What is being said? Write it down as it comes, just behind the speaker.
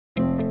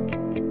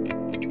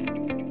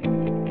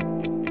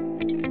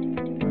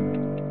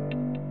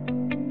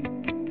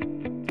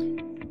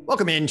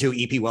Welcome into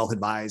EP Wealth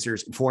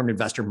Advisors Informed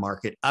Investor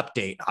Market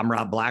Update. I'm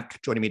Rob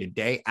Black. Joining me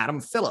today,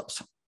 Adam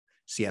Phillips,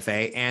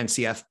 CFA and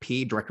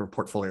CFP, Director of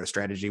Portfolio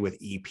Strategy with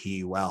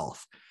EP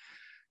Wealth.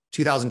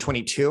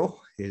 2022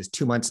 is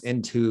 2 months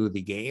into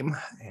the game,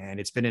 and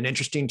it's been an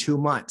interesting 2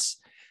 months.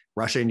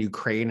 Russia and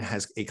Ukraine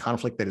has a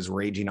conflict that is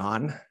raging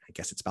on. I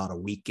guess it's about a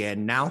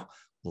weekend now.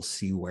 We'll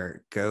see where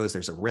it goes.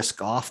 There's a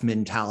risk-off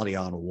mentality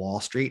on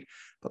Wall Street.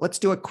 But let's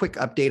do a quick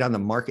update on the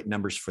market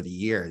numbers for the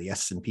year. The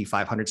S&P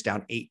 500 is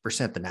down 8%.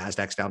 The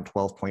NASDAQ's down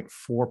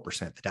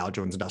 12.4%. The Dow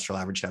Jones Industrial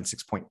Average down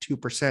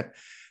 6.2%.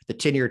 The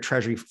 10-year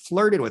Treasury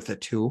flirted with a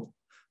 2,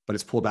 but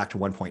it's pulled back to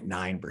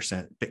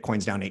 1.9%.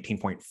 Bitcoin's down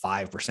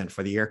 18.5%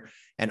 for the year.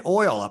 And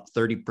oil up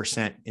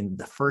 30% in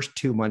the first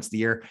 2 months of the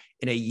year.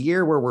 In a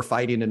year where we're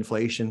fighting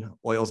inflation,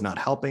 oil's not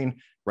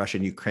helping. Russia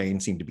and Ukraine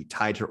seem to be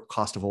tied to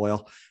cost of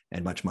oil,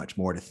 and much, much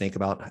more to think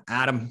about.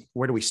 Adam,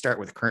 where do we start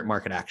with current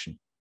market action?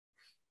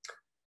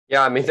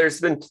 Yeah, I mean, there's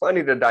been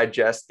plenty to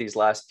digest these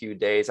last few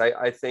days.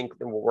 I think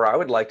where I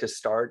would like to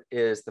start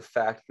is the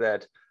fact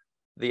that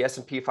the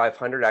S&P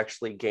 500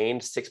 actually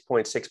gained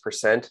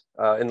 6.6%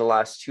 in the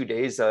last 2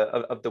 days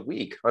of the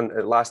week,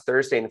 on last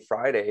Thursday and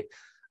Friday,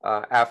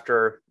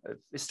 after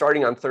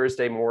starting on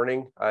Thursday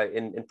morning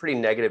in pretty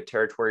negative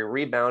territory,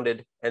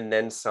 rebounded and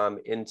then some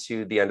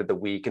into the end of the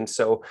week. And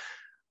so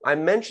I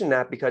mention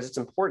that because it's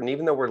important,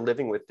 even though we're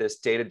living with this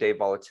day-to-day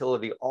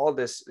volatility, all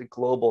this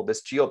global,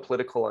 this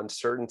geopolitical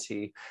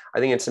uncertainty, I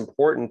think it's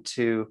important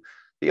to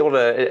be able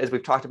to, as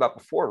we've talked about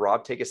before,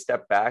 Rob, take a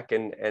step back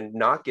and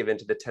not give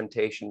into the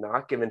temptation,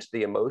 not give into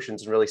the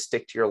emotions, and really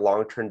stick to your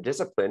long-term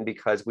discipline,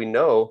 because we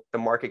know the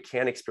market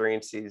can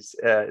experience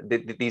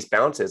these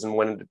bounces. And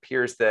when it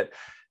appears that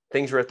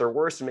things are at their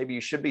worst and maybe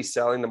you should be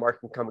selling, the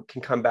market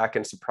can come back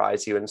and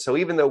surprise you. And so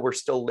even though we're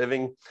still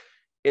living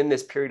in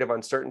this period of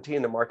uncertainty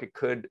and the market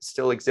could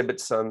still exhibit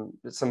some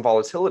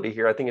volatility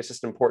here, I think it's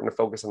just important to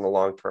focus on the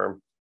long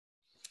term.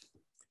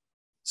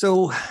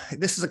 So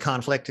this is a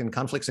conflict, and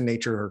conflicts in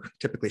nature are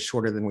typically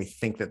shorter than we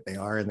think that they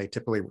are, and they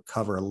typically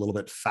recover a little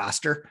bit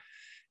faster.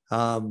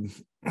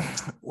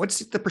 What's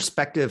the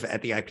perspective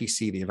at the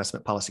IPC, the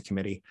Investment Policy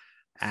Committee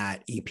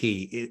at EP?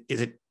 Is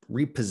it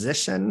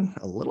reposition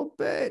a little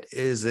bit?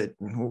 Is it,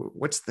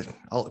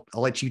 I'll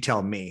let you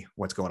tell me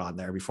what's going on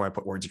there before I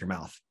put words in your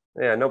mouth.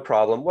 Yeah, no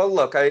problem. Well,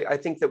 look, I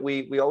think that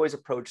we always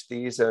approach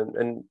these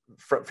and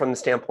from the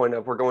standpoint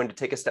of we're going to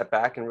take a step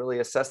back and really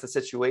assess the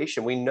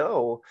situation. We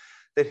know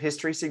that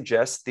history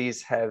suggests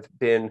these have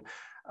been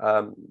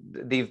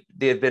they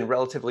have been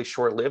relatively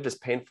short-lived, as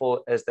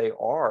painful as they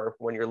are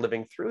when you're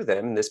living through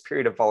them. In this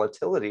period of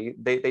volatility,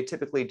 they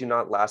typically do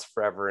not last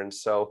forever. And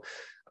so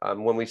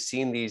when we've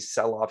seen these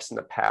sell-offs in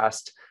the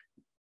past,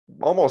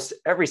 almost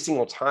every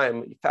single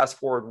time, fast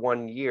forward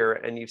 1 year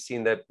and you've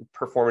seen that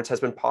performance has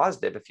been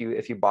positive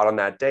if you bought on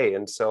that day.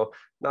 And so,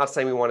 not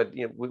saying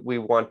we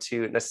want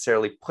to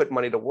necessarily put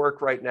money to work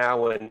right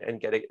now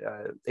and get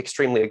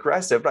extremely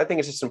aggressive, but I think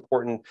it's just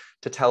important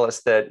to tell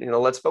us that,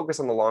 let's focus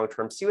on the long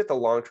term, see what the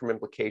long term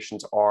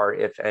implications are,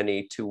 if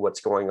any, to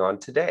what's going on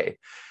today.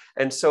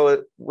 And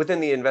so within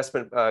the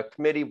investment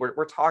committee,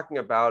 we're talking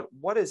about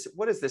what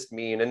does this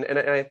mean, and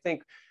I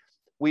think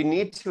we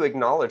need to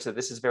acknowledge that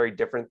this is very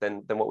different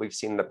than what we've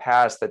seen in the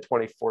past. The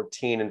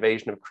 2014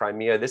 invasion of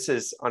Crimea, this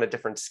is on a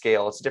different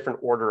scale. It's a different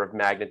order of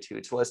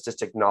magnitude. So let's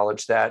just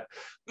acknowledge that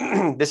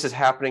this is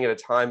happening at a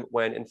time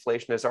when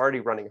inflation is already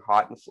running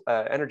hot and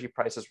energy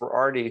prices were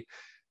already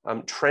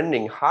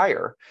trending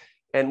higher.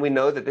 And we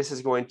know that this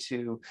is going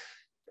to,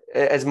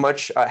 as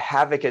much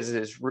havoc as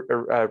it is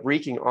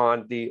wreaking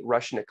on the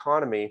Russian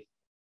economy.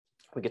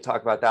 We could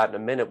talk about that in a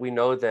minute. We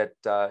know that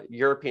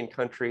European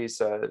countries,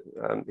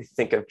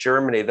 think of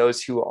Germany,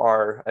 those who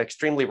are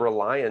extremely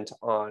reliant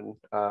on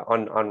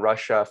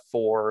Russia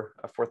for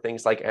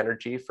things like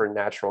energy, for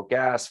natural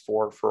gas,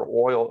 for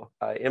oil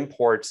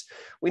imports.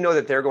 We know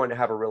that they're going to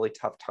have a really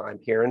tough time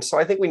here. And so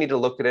I think we need to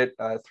look at it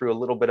through a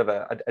little bit of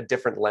a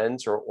different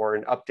lens or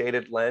an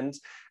updated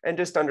lens, and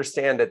just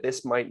understand that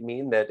this might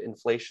mean that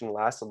inflation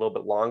lasts a little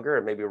bit longer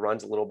and maybe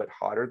runs a little bit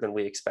hotter than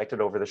we expected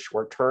over the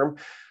short term.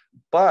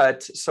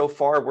 But so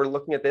far, we're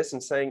looking at this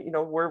and saying,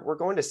 we're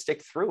going to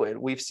stick through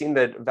it. We've seen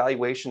that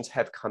valuations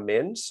have come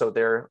in, so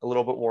they're a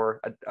little bit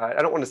more.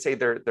 I don't want to say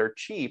they're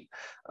cheap.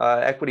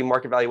 Equity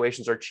market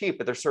valuations are cheap,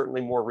 but they're certainly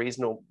more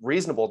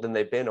reasonable than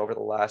they've been over the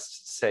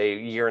last, say,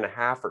 year and a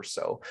half or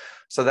so.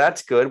 So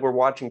that's good. We're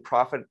watching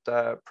profit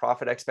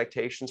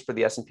expectations for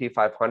the S&P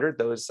 500.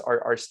 Those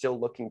are still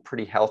looking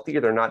pretty healthy.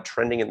 They're not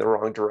trending in the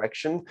wrong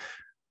direction.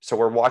 So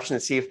we're watching to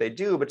see if they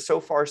do. But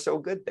so far, so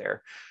good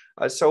there.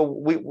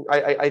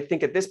 I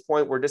think at this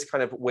point, we're just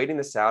kind of waiting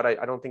this out. I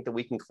don't think that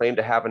we can claim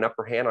to have an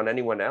upper hand on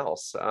anyone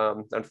else.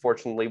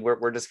 Unfortunately,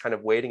 we're just kind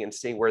of waiting and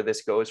seeing where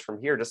this goes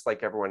from here, just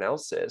like everyone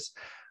else is.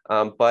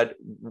 But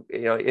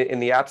in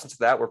the absence of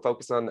that, we're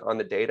focused on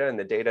the data, and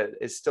the data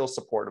is still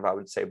supportive, I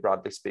would say,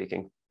 broadly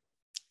speaking.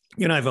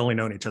 You and I have only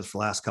known each other for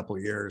the last couple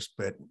of years,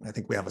 but I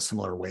think we have a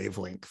similar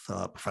wavelength,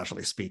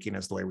 professionally speaking,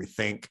 as the way we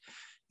think.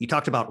 You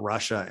talked about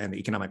Russia and the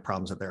economic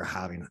problems that they're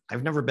having.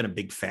 I've never been a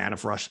big fan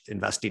of Russia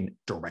investing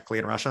directly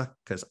in Russia,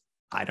 because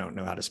I don't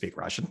know how to speak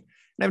Russian.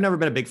 And I've never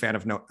been a big fan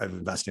of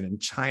investing in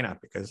China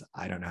because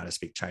I don't know how to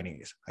speak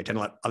Chinese. I tend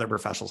to let other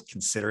professionals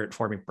consider it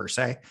for me per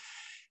se.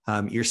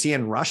 You're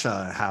seeing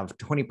Russia have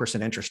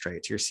 20% interest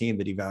rates. You're seeing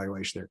the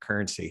devaluation of their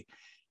currency.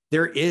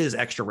 There is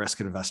extra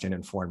risk in investing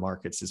in foreign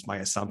markets, is my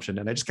assumption.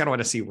 And I just kind of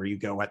want to see where you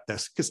go at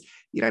this, because the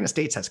United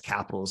States has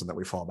capitalism that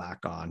we fall back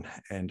on,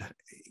 and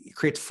it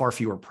creates far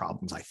fewer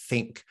problems, I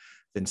think,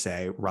 than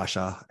say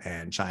Russia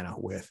and China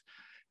with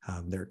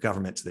their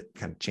governments that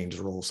kind of change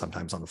the rules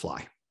sometimes on the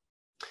fly.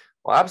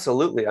 Well,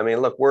 absolutely. I mean,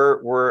 look,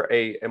 we're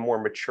a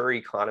more mature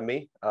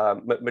economy,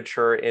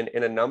 mature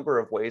in a number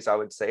of ways, I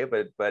would say.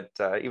 But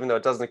even though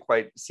it doesn't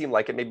quite seem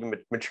like it, maybe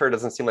mature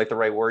doesn't seem like the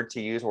right word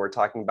to use when we're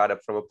talking about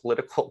it from a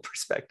political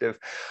perspective.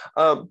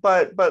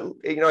 But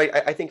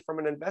I think from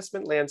an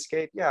investment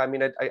landscape, yeah, I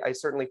mean, I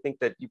certainly think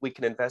that we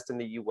can invest in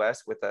the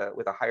U.S. with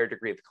a higher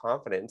degree of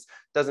confidence.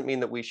 Doesn't mean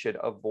that we should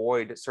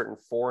avoid certain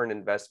foreign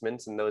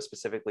investments, and those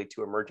specifically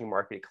to emerging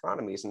market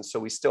economies. And so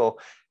we still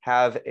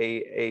have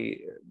a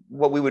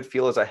what we would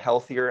feel is a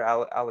healthier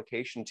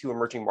allocation to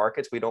emerging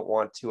markets. We don't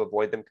want to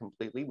avoid them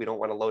completely. We don't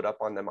want to load up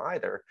on them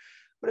either.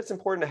 But it's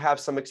important to have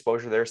some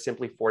exposure there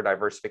simply for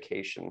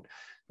diversification.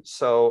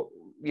 So,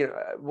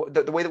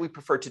 the way that we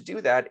prefer to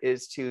do that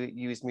is to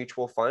use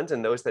mutual funds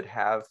and those that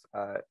have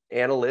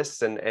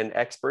analysts and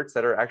experts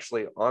that are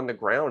actually on the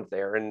ground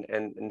there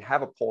and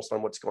have a pulse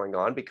on what's going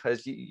on,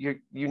 because you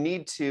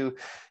need to,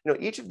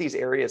 each of these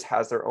areas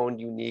has their own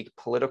unique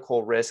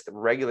political risk,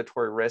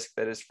 regulatory risk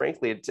that is,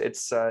 frankly,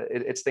 it's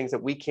things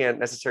that we can't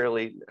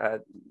necessarily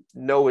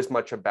know as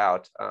much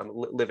about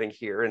living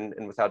here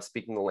and without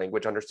speaking the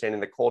language, understanding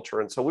the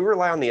culture. And so we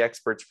rely on the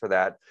experts for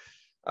that.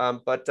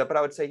 But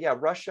I would say, yeah,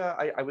 Russia,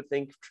 I would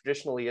think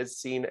traditionally is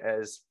seen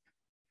as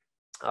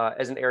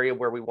an area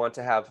where we want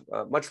to have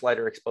much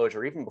lighter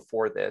exposure even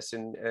before this,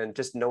 and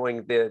just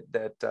knowing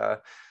that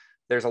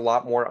there's a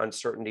lot more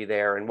uncertainty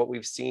there. And what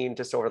we've seen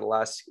just over the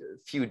last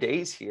few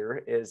days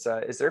here is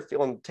they're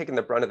taking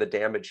the brunt of the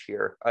damage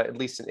here, at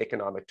least in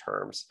economic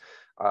terms.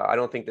 I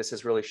don't think this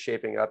is really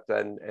shaping up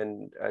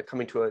and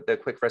coming to the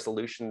quick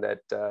resolution that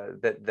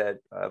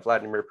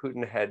Vladimir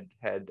Putin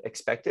had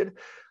expected.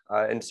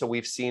 And so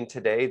we've seen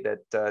today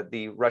that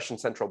the Russian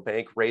central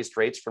bank raised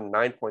rates from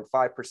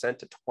 9.5%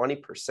 to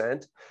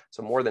 20%,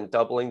 so more than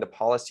doubling the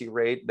policy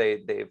rate.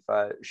 They've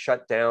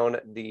shut down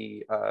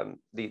the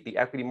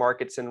equity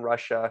markets in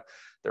Russia.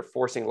 They're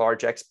forcing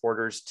large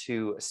exporters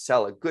to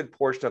sell a good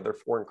portion of their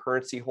foreign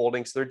currency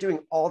holdings. So they're doing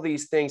all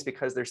these things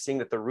because they're seeing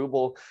that the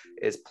ruble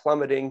is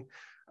plummeting.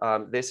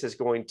 This is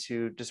going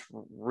to just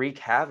wreak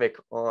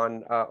havoc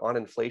on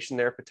inflation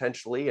there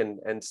potentially.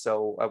 And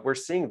so we're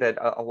seeing that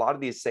a lot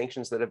of these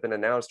sanctions that have been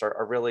announced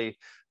are really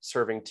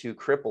serving to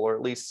cripple, or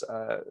at least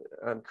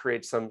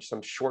create some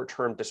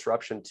short-term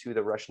disruption to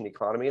the Russian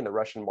economy and the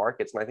Russian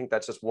markets. And I think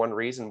that's just one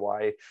reason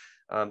why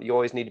you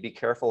always need to be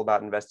careful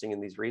about investing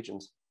in these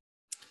regions.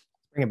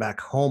 Bring it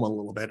back home a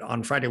little bit.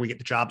 On Friday, we get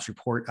the jobs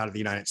report out of the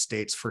United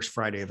States, first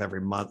Friday of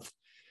every month.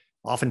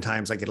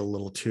 Oftentimes I get a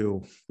little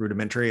too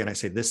rudimentary and I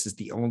say, this is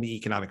the only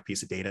economic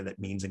piece of data that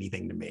means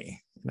anything to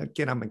me. And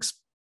again, I'm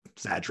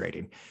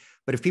exaggerating.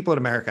 But if people in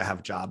America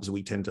have jobs,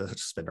 we tend to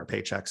spend our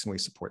paychecks and we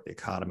support the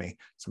economy.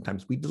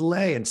 Sometimes we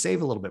delay and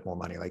save a little bit more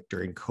money, like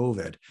during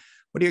COVID.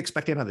 What are you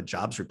expecting out of the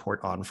jobs report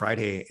on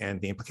Friday and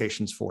the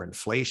implications for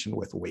inflation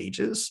with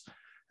wages,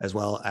 as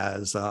well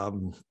as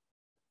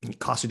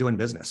cost of doing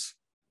business?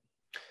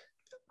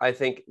 I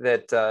think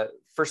that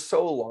for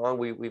so long,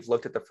 we've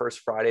looked at the first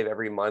Friday of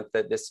every month,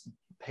 that this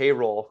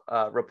payroll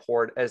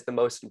report as the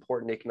most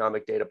important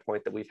economic data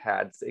point that we've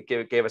had.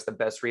 It gave us the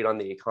best read on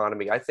the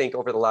economy. I think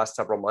over the last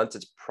several months,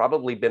 it's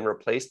probably been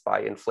replaced by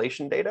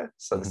inflation data,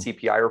 so the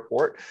CPI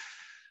report,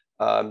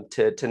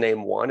 to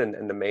name one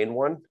and the main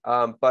one.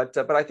 But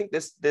I think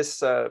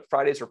this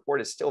Friday's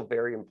report is still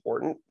very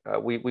important.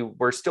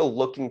 We're still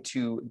looking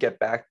to get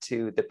back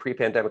to the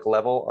pre-pandemic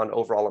level on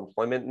overall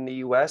employment in the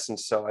U.S. And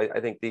so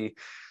I think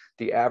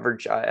the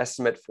average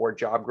estimate for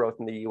job growth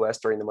in the U.S.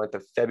 during the month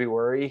of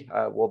February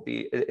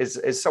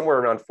is somewhere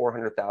around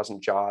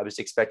 400,000 jobs,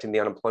 expecting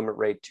the unemployment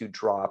rate to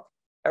drop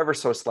ever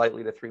so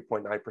slightly to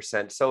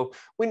 3.9%. So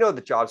we know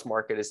the jobs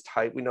market is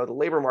tight. We know the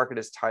labor market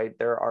is tight.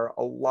 There are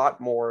a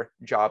lot more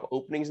job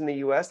openings in the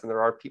U.S. than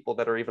there are people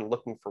that are even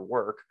looking for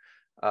work.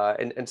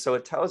 And so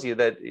it tells you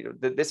that,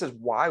 that this is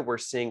why we're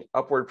seeing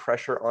upward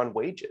pressure on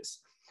wages.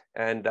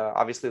 And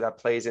obviously that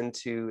plays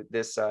into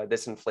this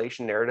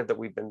inflation narrative that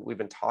we've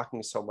been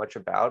talking so much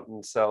about.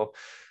 And so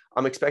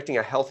I'm expecting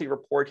a healthy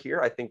report here.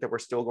 I think that we're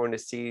still going to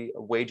see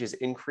wages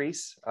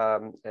increase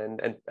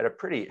and at a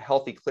pretty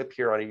healthy clip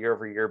here on a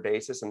year-over-year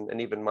basis and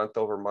even month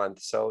over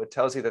month. So it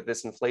tells you that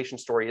this inflation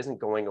story isn't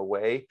going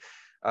away.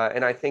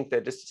 And I think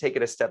that just to take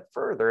it a step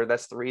further,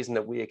 that's the reason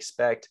that we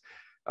expect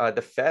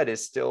the Fed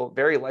is still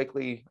very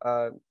likely,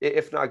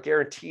 if not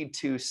guaranteed,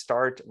 to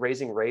start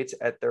raising rates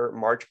at their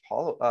March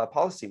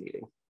policy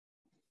meeting.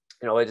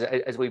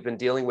 As we've been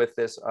dealing with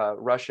this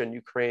Russia and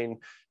Ukraine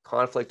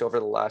conflict over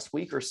the last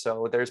week or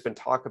so, there's been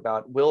talk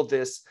about, will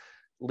this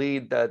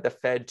lead the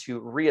Fed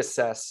to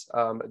reassess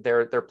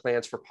their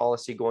plans for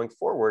policy going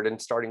forward,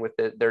 and starting with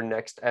their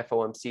next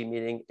FOMC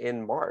meeting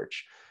in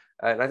March?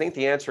 And I think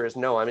the answer is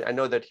no. I mean, I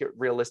know that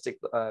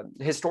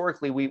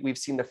historically, we've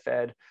seen the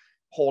Fed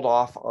hold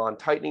off on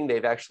tightening.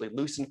 They've actually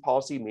loosened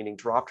policy, meaning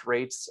dropped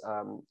rates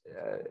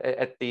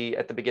at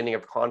the beginning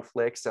of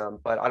conflicts.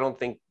 But I don't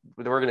think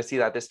we're going to see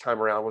that this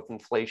time around with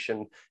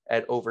inflation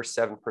at over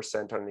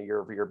 7% on a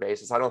year-over-year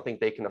basis. I don't think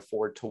they can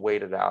afford to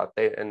wait it out.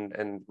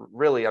 And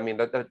really, I mean,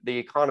 the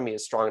economy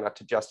is strong enough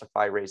to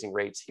justify raising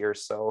rates here.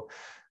 So,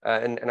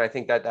 and I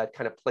think that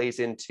kind of plays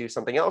into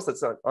something else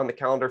that's on the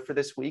calendar for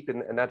this week,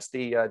 and that's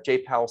the Jay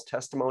Powell's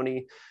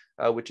testimony,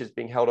 which is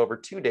being held over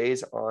 2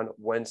 days on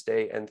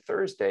Wednesday and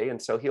Thursday.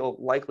 And so he'll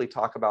likely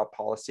talk about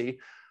policy,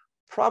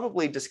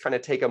 probably just kind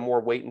of take a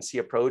more wait and see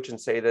approach and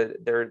say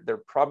that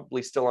they're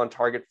probably still on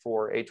target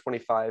for a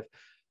 25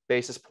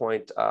 basis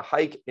point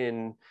hike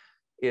in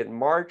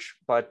March,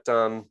 but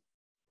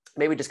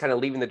maybe just kind of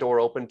leaving the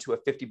door open to a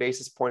 50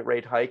 basis point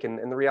rate hike. And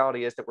the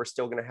reality is that we're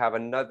still going to have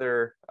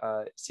another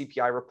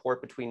CPI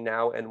report between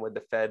now and when the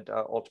Fed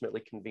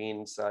ultimately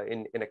convenes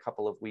in a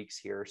couple of weeks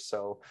here.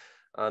 So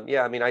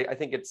yeah, I mean, I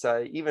think it's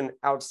even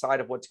outside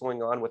of what's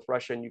going on with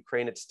Russia and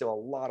Ukraine, it's still a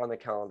lot on the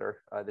calendar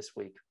this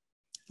week.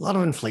 A lot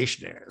of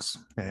inflation is,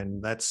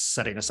 and that's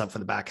setting us up for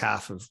the back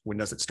half of when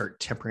does it start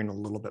tempering a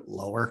little bit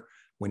lower?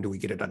 When do we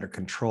get it under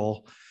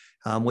control?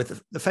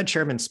 With the Fed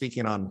chairman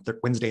speaking on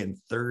Wednesday and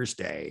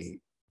Thursday,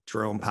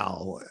 Jerome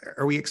Powell,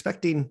 are we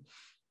expecting,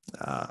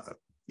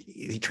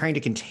 is he trying to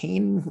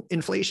contain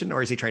inflation,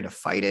 or is he trying to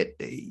fight it?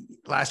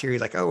 Last year,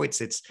 he's like, oh, it's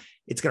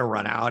going to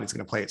run out. It's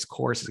going to play its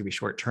course. It's going to be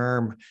short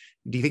term.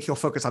 Do you think he'll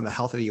focus on the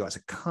health of the U.S.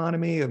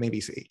 economy, or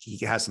maybe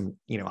he has some,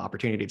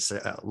 opportunity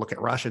to look at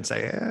Russia and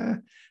say,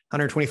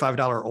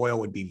 $125 oil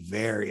would be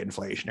very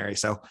inflationary.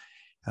 So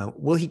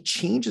will he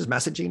change his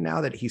messaging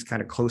now that he's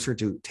kind of closer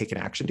to taking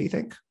action, do you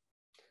think?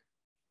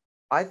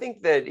 I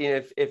think that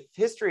if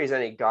history is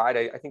any guide,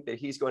 I think that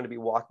he's going to be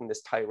walking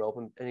this tightrope,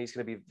 and he's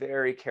going to be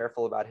very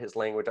careful about his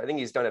language. I think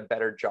he's done a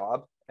better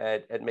job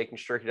at making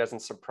sure he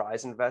doesn't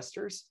surprise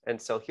investors.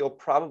 And so he'll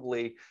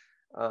probably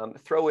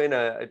throw in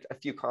a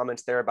few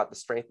comments there about the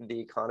strength of the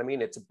economy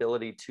and its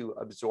ability to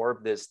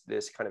absorb this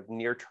kind of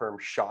near-term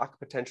shock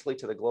potentially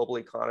to the global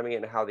economy,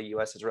 and how the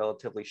U.S. is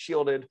relatively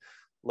shielded,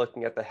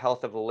 looking at the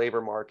health of the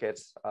labor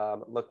markets,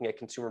 looking at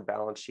consumer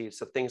balance sheets.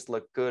 So things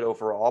look good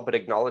overall, but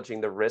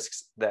acknowledging the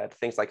risks that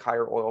things like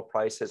higher oil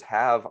prices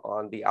have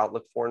on the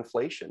outlook for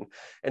inflation.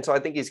 And so I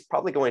think he's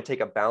probably going to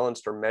take a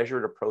balanced or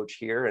measured approach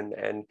here.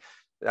 And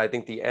I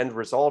think the end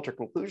result or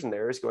conclusion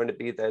there is going to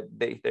be that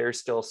they're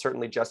still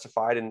certainly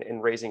justified in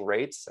raising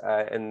rates,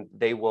 and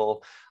they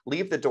will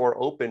leave the door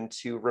open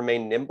to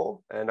remain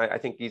nimble. And I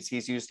think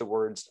he's used the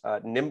words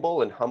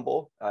nimble and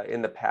humble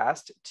in the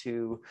past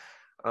to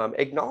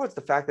acknowledge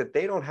the fact that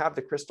they don't have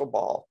the crystal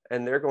ball,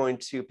 and they're going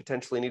to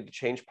potentially need to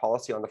change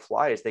policy on the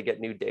fly as they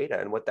get new data.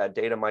 And what that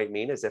data might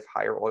mean is if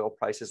higher oil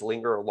prices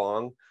linger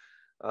along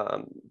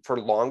for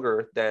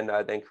longer than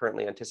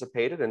currently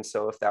anticipated. And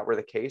so if that were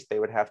the case, they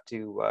would have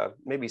to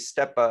maybe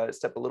step a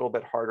little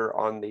bit harder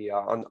on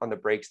the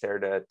brakes there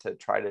to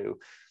try to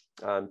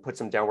put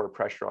some downward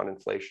pressure on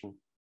inflation.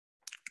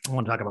 I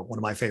want to talk about one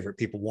of my favorite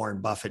people, Warren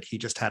Buffett. He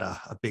just had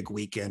a big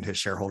weekend, his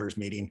shareholders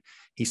meeting.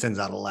 He sends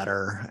out a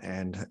letter,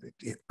 and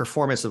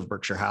performance of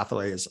Berkshire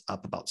Hathaway is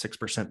up about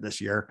 6% this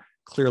year.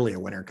 Clearly a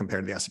winner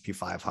compared to the S&P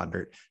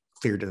 500,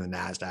 cleared to the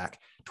NASDAQ.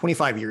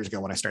 25 years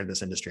ago, when I started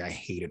this industry, I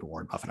hated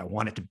Warren Buffett. I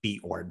wanted to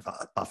beat Warren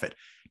Buffett.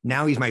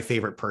 Now he's my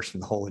favorite person in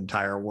the whole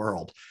entire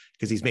world,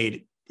 because he's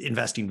made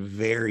investing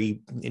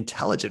very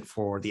intelligent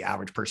for the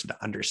average person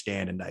to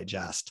understand and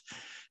digest.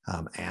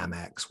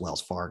 Amex,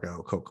 Wells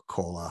Fargo,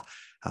 Coca-Cola,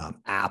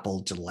 Apple,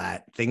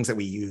 Gillette, things that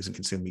we use and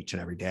consume each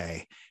and every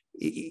day.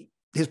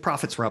 His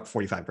profits were up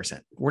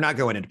 45%. We're not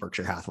going into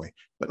Berkshire Hathaway,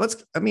 but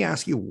let me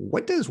ask you,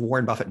 what does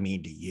Warren Buffett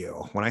mean to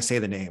you? When I say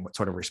the name, what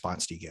sort of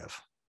response do you give?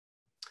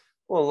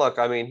 Well, look,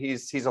 I mean,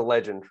 he's a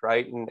legend,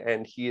 right?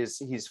 And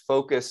he's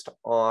focused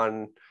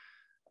on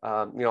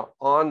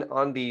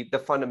on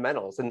the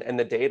fundamentals and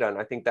the data. And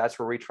I think that's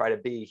where we try to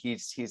be.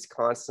 He's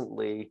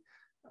constantly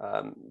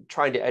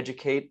trying to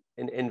educate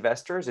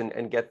investors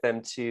and get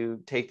them to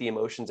take the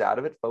emotions out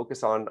of it,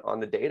 focus on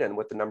the data and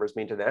what the numbers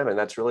mean to them. And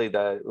that's really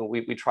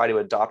we try to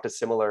adopt a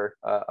similar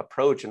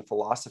approach and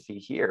philosophy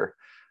here,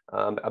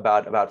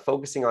 about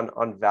focusing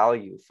on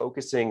value,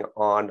 focusing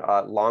on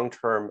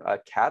long-term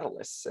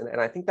catalysts. And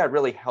I think that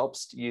really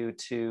helps you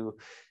to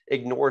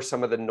ignore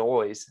some of the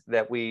noise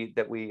that we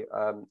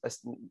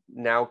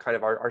now kind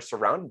of are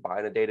surrounded by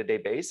on a day-to-day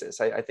basis.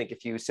 I think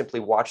if you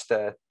simply watch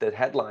the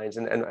headlines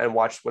and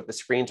watch what the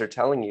screens are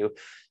telling you,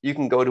 you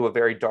can go to a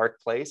very dark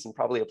place, and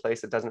probably a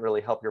place that doesn't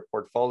really help your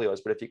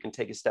portfolios. But if you can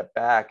take a step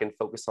back and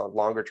focus on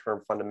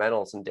longer-term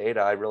fundamentals and data,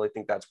 I really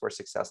think that's where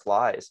success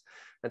lies.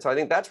 And so I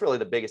think that's really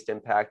the biggest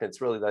impact. And it's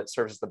really that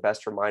serves as the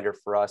best reminder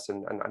for us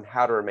on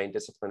how to remain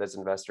disciplined as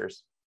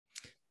investors.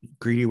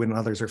 Greedy when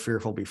others are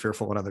fearful, be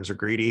fearful when others are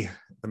greedy.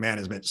 The man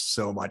has meant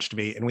so much to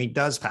me. And when he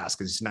does pass,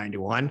 because he's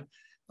 91,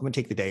 I'm going to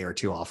take the day or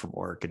two off from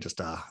work and just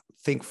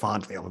think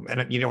fondly of them.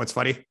 And you know what's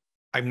funny?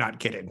 I'm not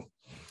kidding.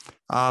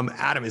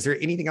 Adam, is there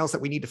anything else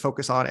that we need to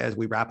focus on as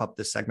we wrap up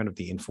this segment of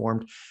the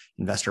Informed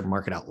Investor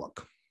Market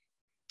Outlook?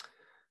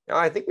 No,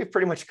 I think we've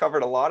pretty much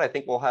covered a lot. I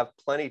think we'll have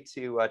plenty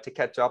to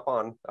catch up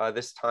on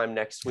this time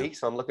next week.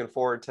 So I'm looking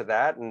forward to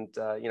that, and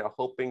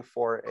hoping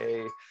for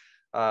a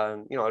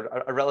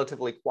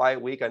relatively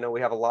quiet week. I know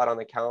we have a lot on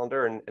the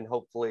calendar, and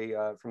hopefully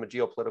from a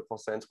geopolitical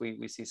sense,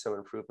 we see some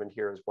improvement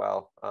here as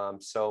well.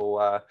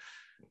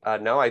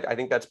 No, I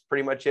think that's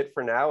pretty much it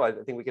for now. I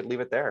think we could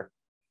leave it there.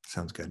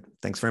 Sounds good.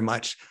 Thanks very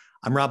much.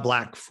 I'm Rob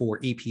Black for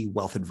EP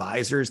Wealth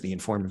Advisors, the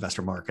Informed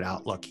Investor Market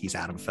Outlook. He's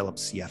Adam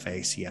Phillips,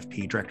 CFA,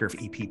 CFP, Director of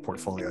EP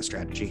Portfolio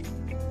Strategy.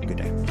 Good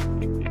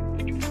day.